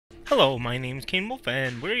Hello, my name's King Wolf,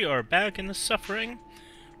 and we are back in the Suffering.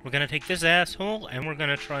 We're gonna take this asshole, and we're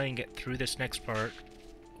gonna try and get through this next part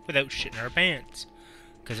without shitting our pants.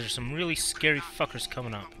 Because there's some really scary fuckers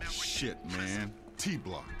coming up. Shit, man.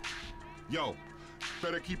 T-block. Yo,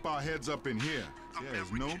 better keep our heads up in here.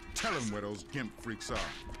 There's no telling where those gimp freaks are.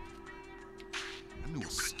 I knew a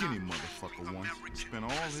skinny motherfucker once. Spent all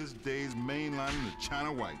his days mainlining the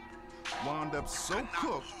China White. Wound up so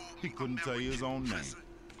cooked, he couldn't tell you his own name.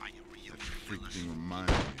 That freak thing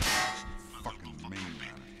reminds me of fucking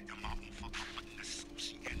mainliner.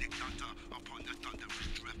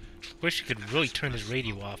 Wish you could really turn this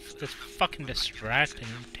radio off. It's fucking distracting,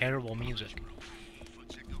 terrible music.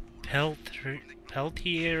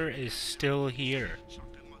 Peltier is still here.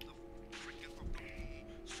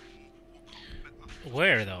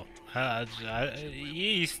 Where, though?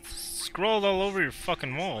 You scrolled all over your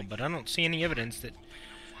fucking wall, but I don't see any evidence that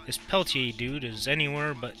this Peltier dude is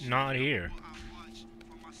anywhere but not here.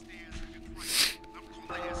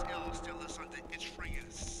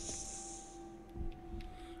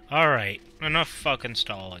 Alright, enough fucking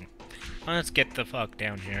stalling. Let's get the fuck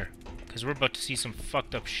down here, because we're about to see some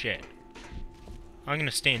fucked up shit. I'm gonna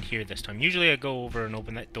stand here this time. Usually I go over and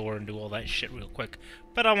open that door and do all that shit real quick,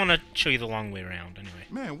 but I want to show you the long way around anyway.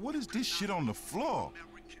 Man, what is this shit on the floor?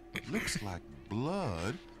 It looks like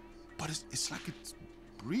blood, but it's like it's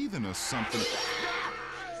breathing or something.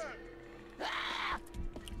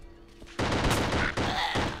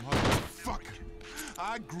 Motherfucker.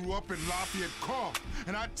 I grew up in Lafayette Corps,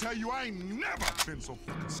 and I tell you, I ain't never been so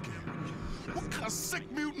fucking scared. What kind of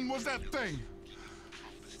sick mutant was that thing?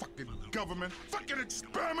 Fucking government, fucking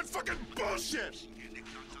experiment, fucking bullshit!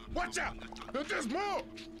 Watch out! There's more!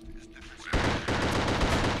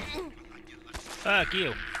 Fuck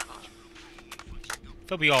you.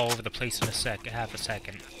 They'll be all over the place in half a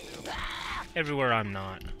second. Everywhere I'm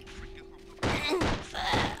not.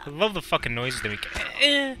 I love the fucking noises they make.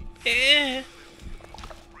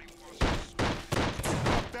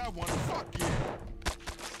 That one, fuck yeah!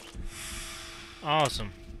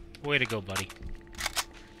 Awesome. Way to go, buddy.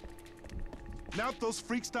 Now if those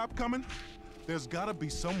freaks stop coming, there's gotta be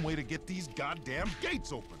some way to get these goddamn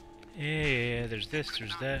gates open. Yeah, there's this,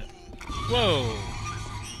 there's that. Whoa!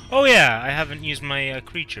 Oh yeah, I haven't used my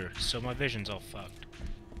creature, so my vision's all fucked.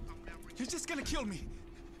 You're just gonna kill me,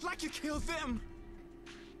 like you killed them.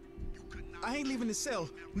 I ain't leaving the cell,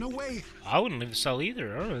 no way. I wouldn't leave the cell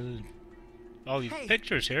either. All these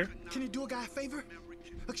pictures here. Can you do a guy a favor?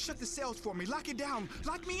 Look, shut the cells for me, lock it down,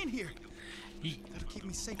 lock me in here. That'll keep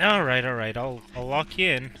me safe. Alright, I'll lock you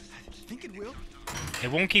in. I think it will.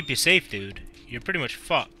 It won't keep you safe, dude. You're pretty much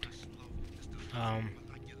fucked.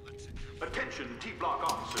 Attention, T-Block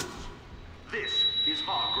officers. This is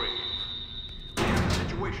Hargrave. We have the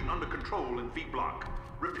situation under control in V-Block.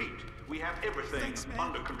 Repeat, we have everything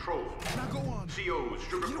under control. Now go on. COs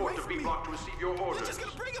should report to V-Block to receive your orders. You're just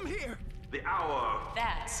gonna bring him here. The hour of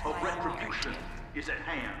why retribution is at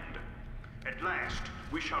hand. At last,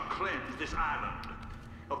 we shall cleanse this island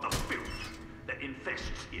of the filth that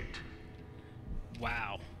infests it.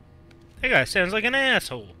 Wow. That guy sounds like an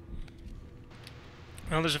asshole.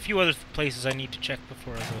 Well, there's a few other places I need to check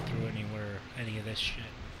before I go through any of this shit.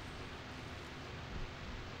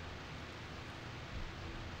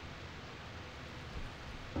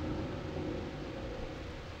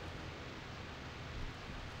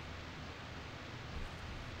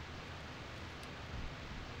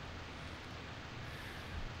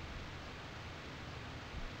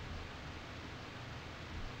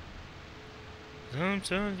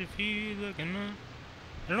 Sometimes you feel like a nut.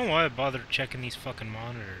 I don't know why I bothered checking these fucking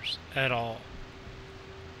monitors at all.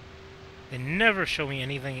 They never show me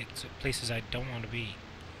anything except places I don't want to be.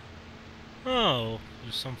 Oh,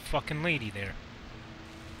 there's some fucking lady there.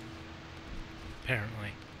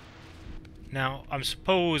 Apparently. Now, I'm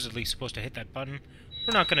supposedly supposed to hit that button.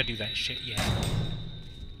 We're not gonna do that shit yet.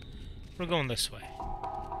 We're going this way.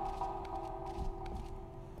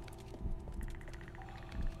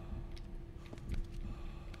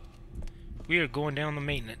 We are going down the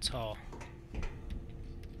maintenance hall.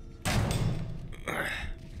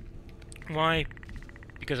 Why?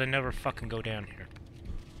 Because I never fucking go down here.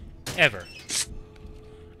 Ever.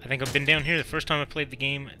 I think I've been down here the first time I played the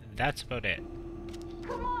game. That's about it.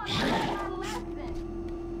 Come on,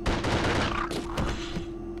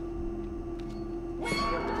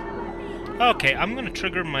 okay, I'm gonna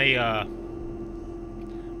trigger my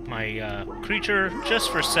creature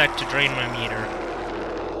just for a sec to drain my meter.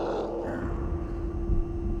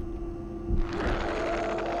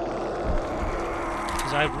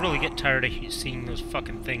 I really get tired of seeing those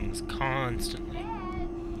fucking things constantly.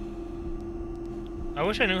 I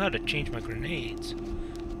wish I knew how to change my grenades.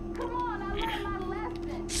 Come on, I learned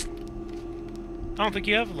my lesson. I don't think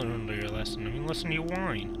you have learned your lesson. I mean, listen to you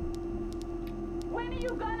whine. When are you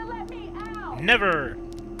gonna let me out? Never!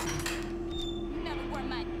 You never were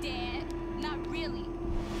my dad. Not really.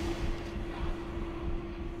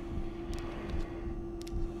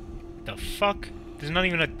 The fuck? There's not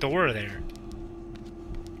even a door there.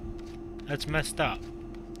 That's messed up.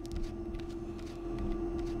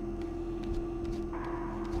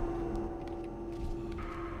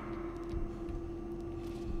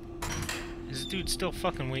 Is this dude still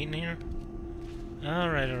fucking waiting here?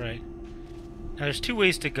 Alright, alright. Now there's two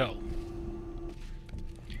ways to go.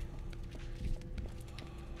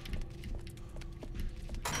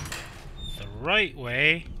 The right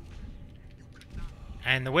way,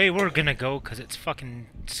 and the way we're gonna go, because it's fucking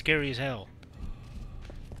scary as hell.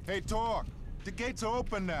 Hey, Torque, the gates are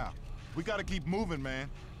open now. We gotta keep moving, man.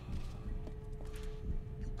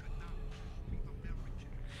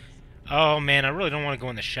 Oh man, I really don't want to go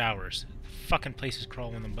in the showers. The fucking place is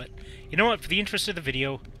crawling them, but you know what? For the interest of the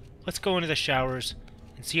video, let's go into the showers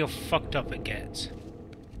and see how fucked up it gets.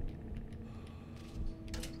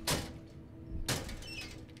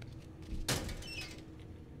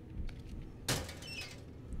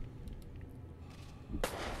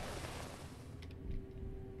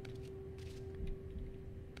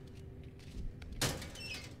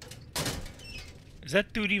 Is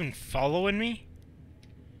that dude even following me?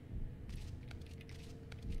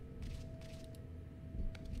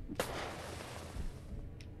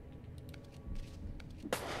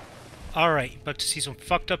 Alright, about to see some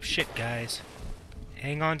fucked up shit, guys.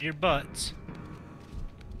 Hang on to your butts.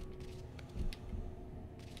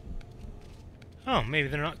 Oh, maybe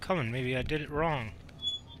they're not coming. Maybe I did it wrong.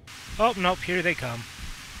 Oh, nope, here they come.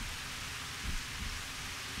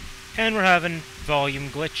 And we're having volume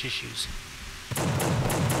glitch issues.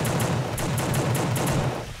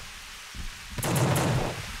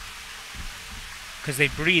 Because they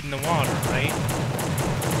breed in the water, right?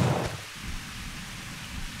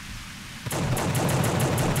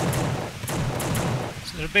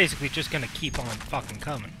 So they're basically just gonna keep on fucking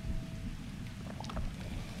coming.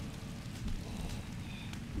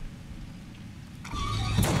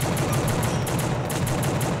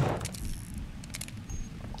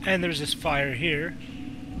 And there's this fire here.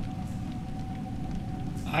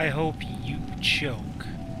 I hope you choke.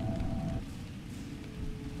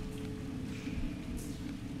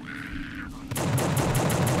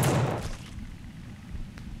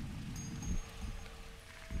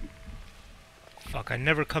 Fuck, I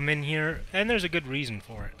never come in here, and there's a good reason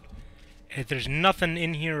for it. If there's nothing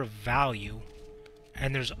in here of value,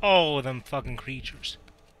 and there's all of them fucking creatures.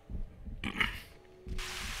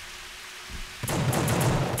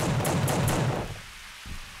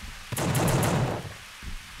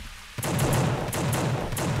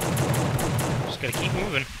 Just gotta keep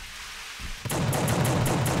moving.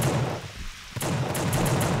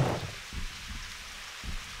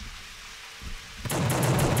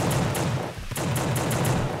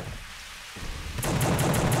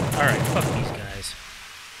 Alright, fuck these guys.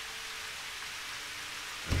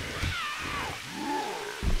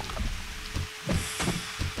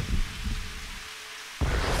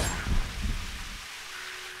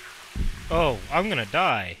 Oh, I'm gonna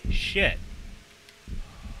die. Shit.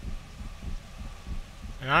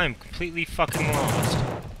 And I'm completely fucking lost.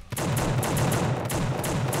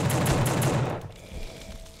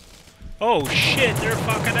 Oh shit, they're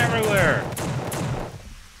fucking everywhere!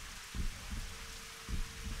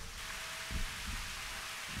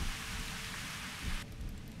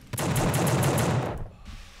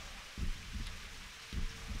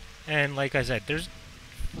 And like I said, there's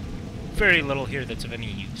very little here that's of any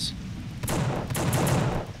use.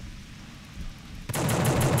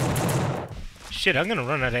 Shit, I'm gonna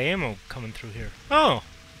run out of ammo coming through here. Oh!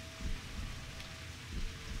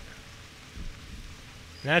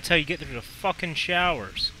 That's how you get through the fucking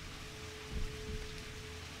showers.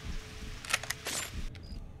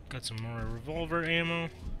 Got some more revolver ammo.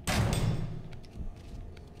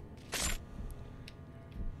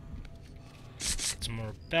 Some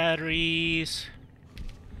more batteries,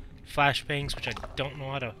 flashbangs, which I don't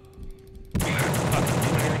know how to fucking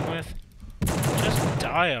do anything with. Just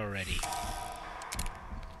die already.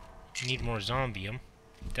 Need more zombium,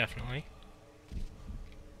 definitely.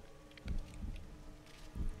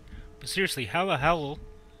 But seriously, how the hell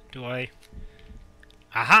do I...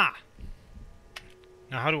 Aha!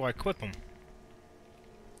 Now how do I equip them?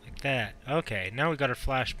 Like that. Okay, now we got our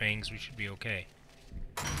flashbangs, we should be okay.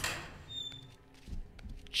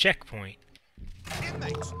 Checkpoint.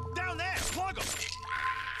 Inmates! Down there! Plug them!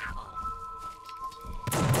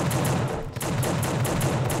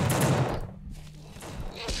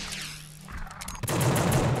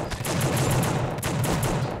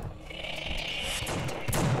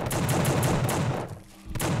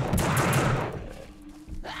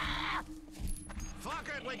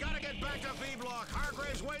 Rocket, we gotta get back to V block.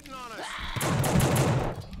 Hargrave's waiting on us.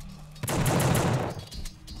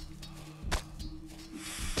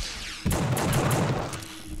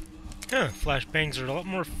 Huh, flashbangs are a lot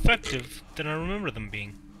more effective than I remember them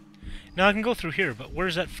being. Now I can go through here, but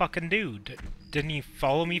where's that fucking dude? Didn't he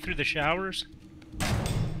follow me through the showers?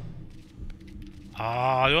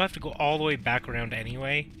 Ah, do I have to go all the way back around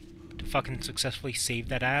anyway to fucking successfully save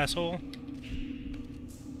that asshole?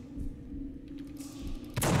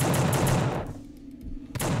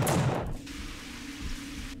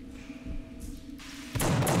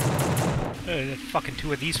 Fucking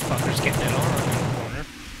two of these fuckers getting it on in the corner.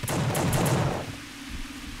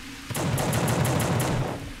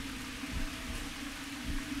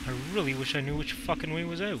 I really wish I knew which fucking way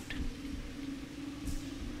was out.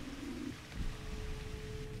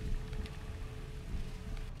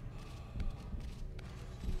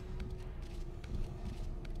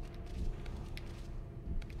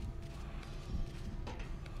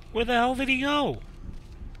 Where the hell did he go?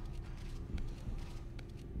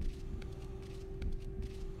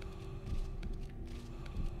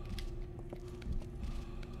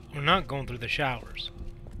 We're not going through the showers.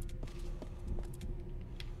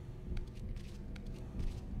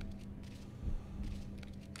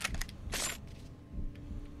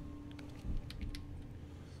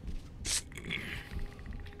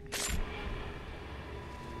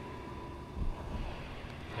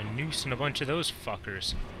 A noose and a bunch of those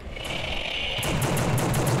fuckers.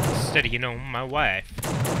 Instead of, you know, my wife.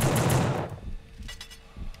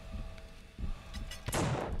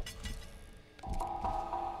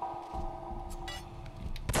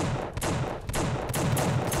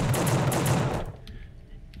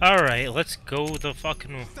 Alright, let's go the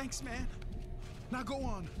fucking... Thanks, man. Now go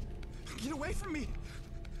on. Get away from me.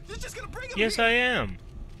 You're just gonna bring him Yes, here. I am.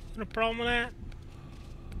 No problem with that.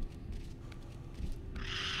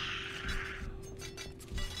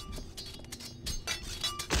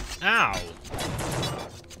 Ow!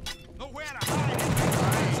 Nowhere to hide.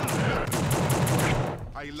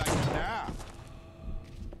 How you like it now?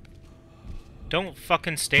 Don't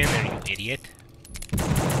fucking stand there, you idiot.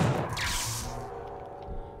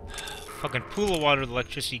 Fucking pool of water with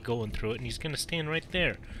electricity going through it, and he's gonna stand right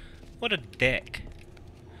there. What a dick.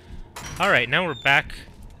 Alright, now we're back.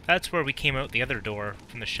 That's where we came out the other door.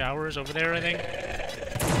 From the showers over there, I think?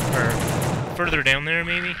 Or further down there,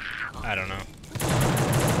 maybe? I don't know.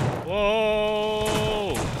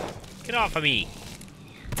 Whoa! Get off of me!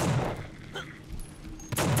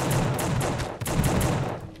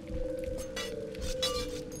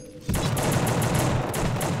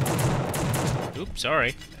 Oops,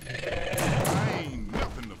 sorry. I ain't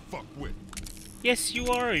nothing to fuck with. Yes, you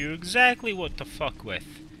are. You're exactly what to fuck with.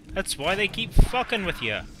 That's why they keep fucking with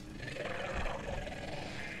you.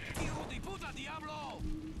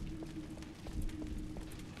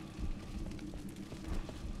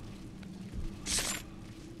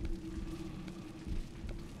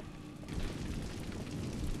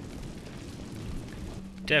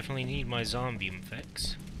 Definitely need my zombie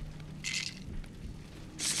fix.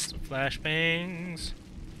 Some flashbangs.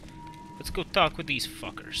 Let's go talk with these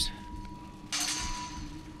fuckers.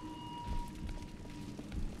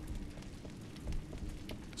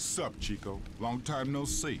 Sup, Chico? Long time no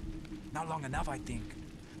see. Not long enough, I think.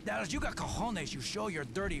 Dallas, you got cojones. You show your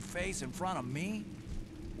dirty face in front of me?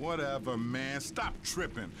 Whatever, man. Stop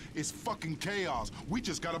tripping. It's fucking chaos. We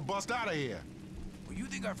just gotta bust out of here. Well, you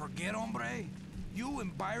think I forget, hombre? You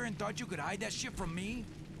and Byron thought you could hide that shit from me?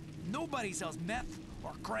 Nobody sells meth,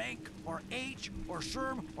 or crank, or H, or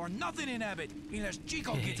Sherm, or nothing in Abbott, unless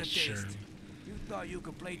Chico gets a taste. Sherm. You thought you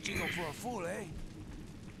could play Chico for a fool, eh?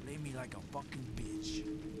 Play me like a fucking bitch.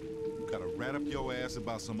 You gotta rat up your ass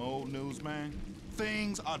about some old news, man.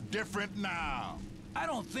 Things are different now. I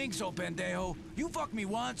don't think so, pendejo. You fucked me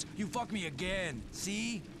once, you fuck me again.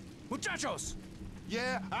 See? Muchachos!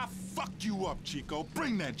 Yeah, I fucked you up, Chico.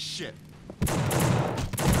 Bring that shit.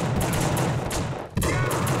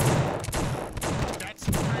 That's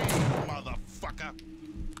pain, motherfucker.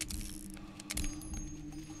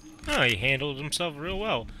 Oh, he handled himself real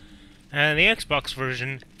well. And the Xbox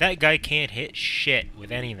version, that guy can't hit shit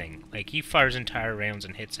with anything. Like, he fires entire rounds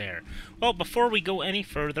and hits air. Well, before we go any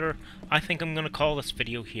further, I think I'm going to call this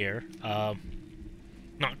video here.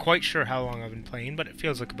 Not quite sure how long I've been playing, but it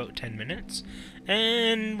feels like about 10 minutes.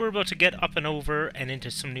 And we're about to get up and over and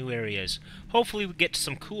into some new areas. Hopefully we get to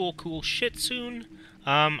some cool shit soon.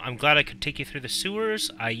 I'm glad I could take you through the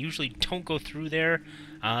sewers. I usually don't go through there.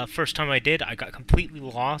 First time I did, I got completely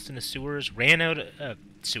lost in the sewers, ran out of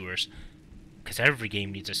sewers. Because every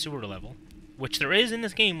game needs a sewer level. Which there is in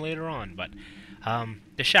this game later on, but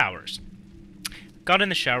the showers. got in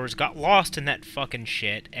the showers, got lost in that fucking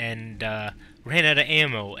shit, and ran out of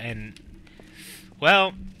ammo, and,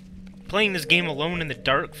 well, playing this game alone in the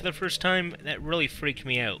dark for the first time, that really freaked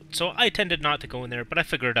me out. So I tended not to go in there, but I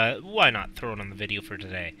figured, why not throw it on the video for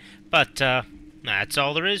today? But, that's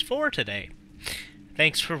all there is for today.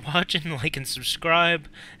 Thanks for watching, like and subscribe,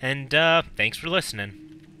 and, thanks for listening.